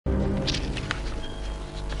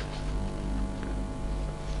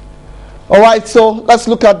All right, so let's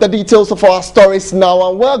look at the details of our stories now,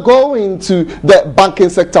 and we're going to the banking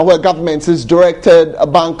sector, where government has directed a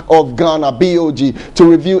Bank of Ghana (BOG) to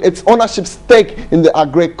review its ownership stake in the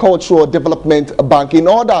Agricultural Development Bank in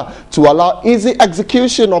order to allow easy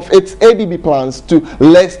execution of its ADB plans to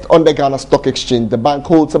list on the Ghana Stock Exchange. The bank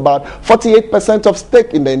holds about 48% of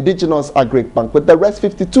stake in the indigenous Agric Bank, with the rest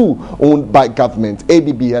 52% owned by government.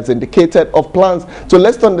 ADB has indicated of plans to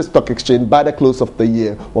list on the stock exchange by the close of the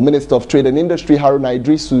year. Well, Minister of Trade and Industry Haruna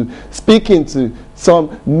Idrisu, speaking to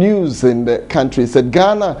some news in the country, said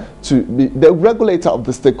Ghana to be the regulator of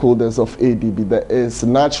the stakeholders of ADB. There is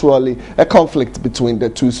naturally a conflict between the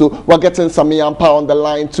two. So we're getting Sami Yampa on the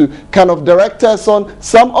line to kind of direct us on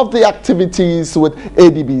some of the activities with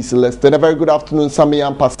ADB's listed. A very good afternoon, Sami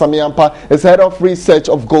Yampa. Sami Yampa is head of research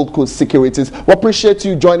of Gold Coast Securities. We appreciate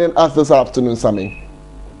you joining us this afternoon, Sami.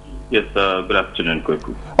 Yes, good afternoon,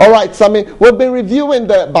 Kweku. All right, Sami, we've been reviewing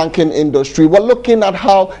the banking industry. We're looking at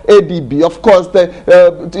how ADB, of course,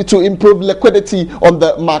 to improve liquidity on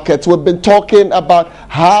the markets. We've been talking about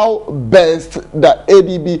how best that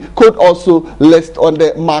ADB could also list on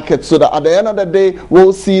the market, so that at the end of the day,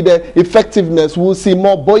 we'll see the effectiveness, we'll see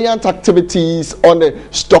more buoyant activities on the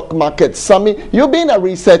stock market. Sami, you being a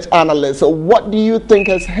research analyst, what do you think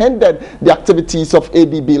has hindered the activities of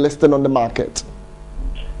ADB listing on the market?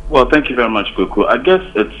 Well, thank you very much, Kuku. I guess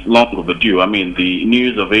it's long overdue. I mean, the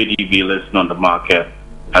news of ADB listing on the market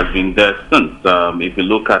has been there since. If you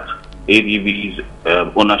look at ADB's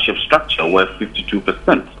ownership structure, where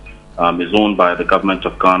 52% is owned by the government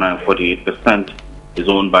of Ghana and 48% is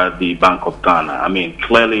owned by the Bank of Ghana. I mean,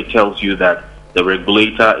 clearly it tells you that the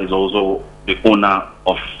regulator is also the owner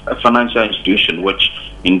of a financial institution, which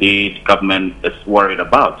indeed government is worried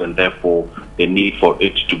about, and therefore the need for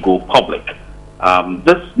it to go public.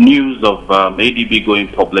 This news of ADB going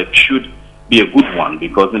public should be a good one,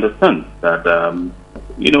 because in the sense that,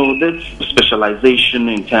 this specialization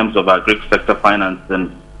in terms of agri sector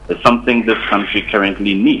financing is something this country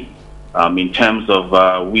currently needs, in terms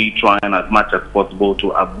of we trying as much as possible to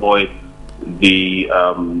avoid the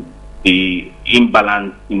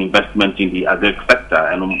imbalance in investment in the agri sector,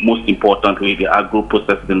 and most importantly, the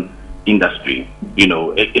agro-processing industry.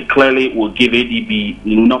 It clearly will give ADB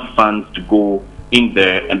enough funds to go in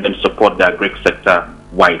there and then support the agri sector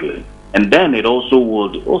widely. And then it also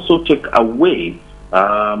would also take away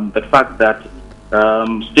the fact that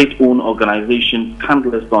state-owned organizations can't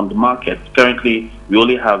list on the market. Currently, we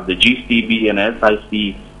only have the GCB and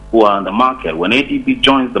SIC who are on the market. When ADB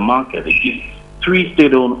joins the market, it gives 3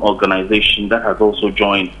 state-owned organizations that has also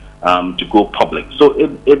joined to go public. So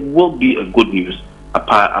it will be a good news,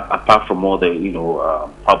 apart from all the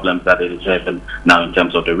problems that it is having now in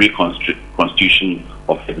terms of the reconstitution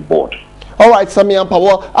of its board. All right, Sami Yampa.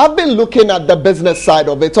 Well, I've been looking at the business side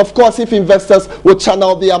of it. Of course, if investors will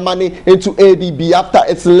channel their money into ADB after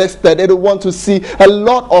it's listed, they will want to see a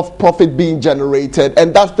lot of profit being generated,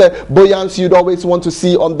 and that's the buoyancy you'd always want to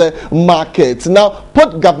see on the market. Now,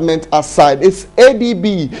 put government aside, is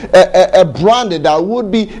ADB a brand that would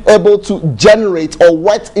be able to generate or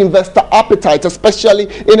whet investor appetite, especially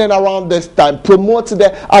in and around this time, promote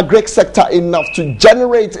the agri sector enough to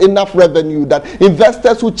generate enough revenue that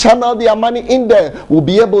investors who channel their money in there will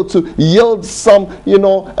be able to yield some,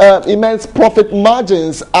 immense profit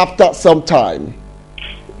margins after some time?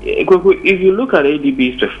 If you look at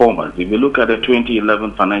ADB's performance, if you look at the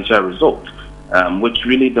 2011 financial results, which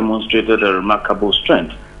really demonstrated a remarkable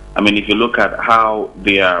strength. I mean, if you look at how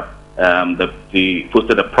they are, they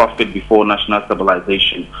posted a profit before national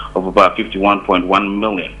stabilization of about 51.1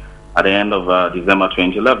 million at the end of December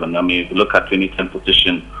 2011. I mean, if you look at 2010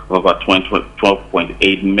 position of about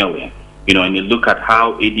 12.8 million. And you look at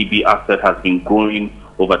how ADB asset has been growing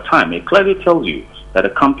over time, it clearly tells you that the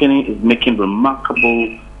company is making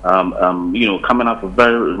remarkable, coming up with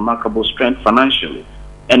very remarkable strength financially.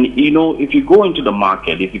 And, if you go into the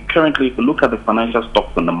market, if you look at the financial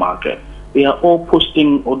stocks on the market, they are all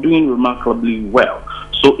posting or doing remarkably well.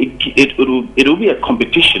 So it will be a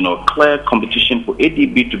competition, or clear competition, for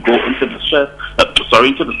ADB to go into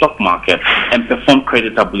the stock market and perform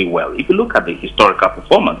creditably well. If you look at the historical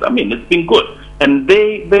performance, I mean, it's been good, and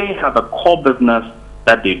they have a core business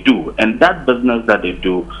that they do, and that business that they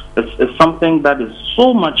do is something that is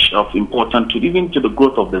so much of important to even to the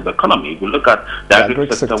growth of this economy. If you look at the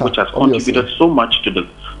agri sector, which has contributed so much to the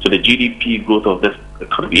GDP growth of this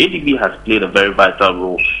economy, ADB has played a very vital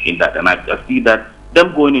role in that, and I see that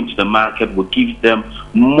them going into the market will give them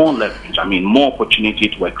more leverage, more opportunity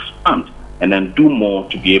to expand and then do more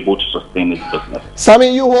to be able to sustain its business.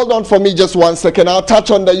 Sammy, you hold on for me just 1 second. I'll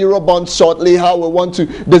touch on the Eurobond shortly, how we want to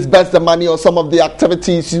disburse the money or some of the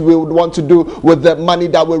activities we would want to do with the money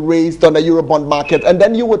that we raised on the Eurobond market. And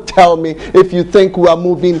then you would tell me if you think we are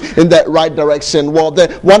moving in the right direction. Well, the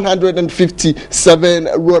 157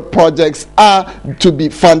 road projects are to be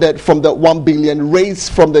funded from the 1 billion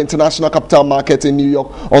raised from the International Capital Market in New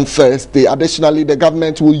York on Thursday. Additionally, the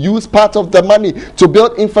government will use part of the money to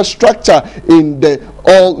build infrastructure in the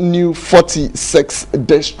all new 46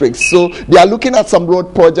 districts. So they are looking at some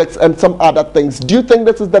road projects and some other things. Do you think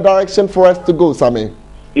this is the direction for us to go, Sammy?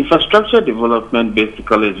 Infrastructure development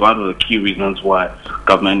basically is one of the key reasons why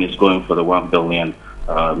government is going for the 1 billion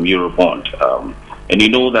euro bond. And you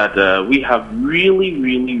know that we have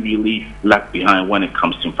really lagged behind when it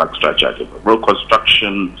comes to infrastructure, road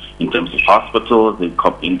construction, in terms of hospitals,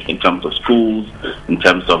 in terms of schools, in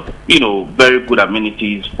terms of very good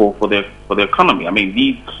amenities for the economy. I mean,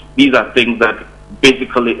 these are things that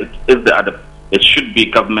basically it should be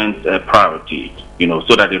government priority,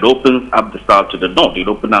 so that it opens up the south to the north. It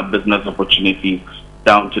opens up business opportunities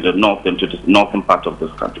down to the north and to the northern part of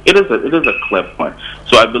this country. It is a clear point.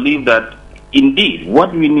 So I believe that indeed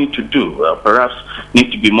what we need to do, perhaps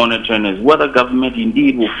need to be monitoring, is whether government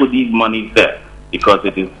indeed will put these monies there. Because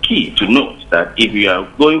it is key to note that if you are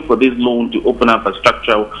going for this loan to open up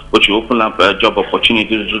infrastructure, which will open up job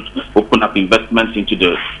opportunities, open up investments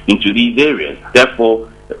into these areas. Therefore,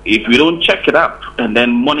 if we don't check it up and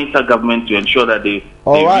then monitor government to ensure that they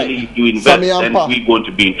really do invest, then we're going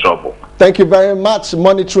to be in trouble. Thank you very much.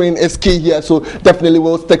 Monitoring is key here, so definitely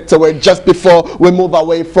we'll stick to it. Just before we move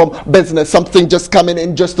away from business, something just coming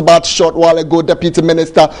in just about a short while ago. Deputy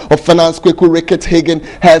Minister of Finance, Kweku Rickett-Hagen,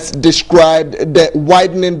 has described the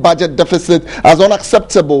widening budget deficit as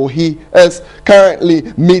unacceptable. He is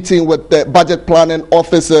currently meeting with the budget planning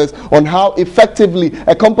officers on how effectively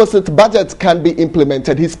a composite budget can be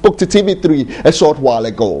implemented. He spoke to TV3 a short while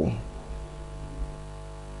ago.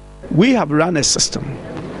 We have run a system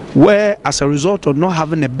where, as a result of not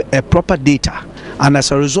having a proper data and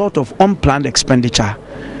as a result of unplanned expenditure,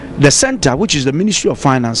 the center, which is the Ministry of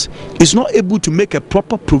Finance, is not able to make a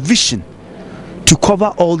proper provision to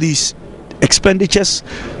cover all these expenditures,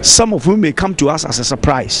 some of whom may come to us as a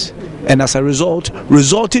surprise, and as a result,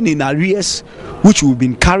 resulting in arrears which we've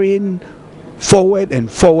been carrying forward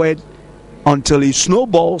and forward until it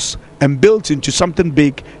snowballs and builds into something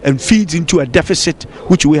big and feeds into a deficit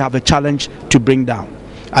which we have a challenge to bring down.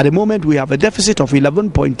 At the moment, we have a deficit of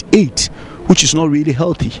 11.8, which is not really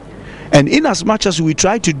healthy. And in as much as we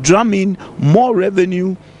try to drum in more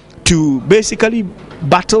revenue to basically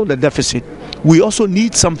battle the deficit, we also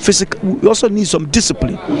need some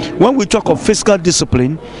discipline. When we talk of fiscal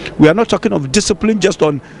discipline, we are not talking of discipline just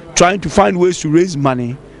on trying to find ways to raise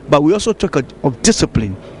money, but we also talk of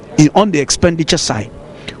discipline on the expenditure side.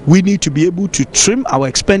 We need to be able to trim our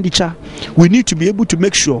expenditure. We need to be able to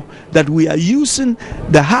make sure that we are using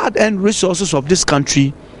the hard-earned resources of this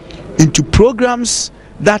country into programs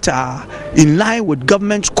that are in line with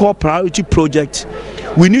government's core priority projects.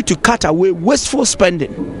 We need to cut away wasteful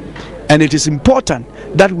spending. And it is important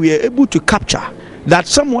that we are able to capture that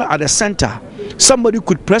somewhere at the center, somebody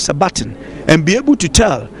could press a button and be able to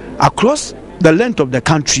tell across the length of the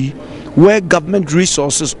country where government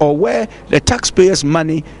resources or where the taxpayers'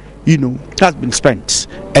 money, has been spent.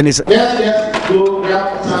 And it's all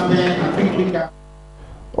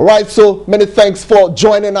right, so many thanks for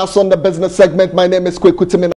joining us on the business segment. My name is Kweku.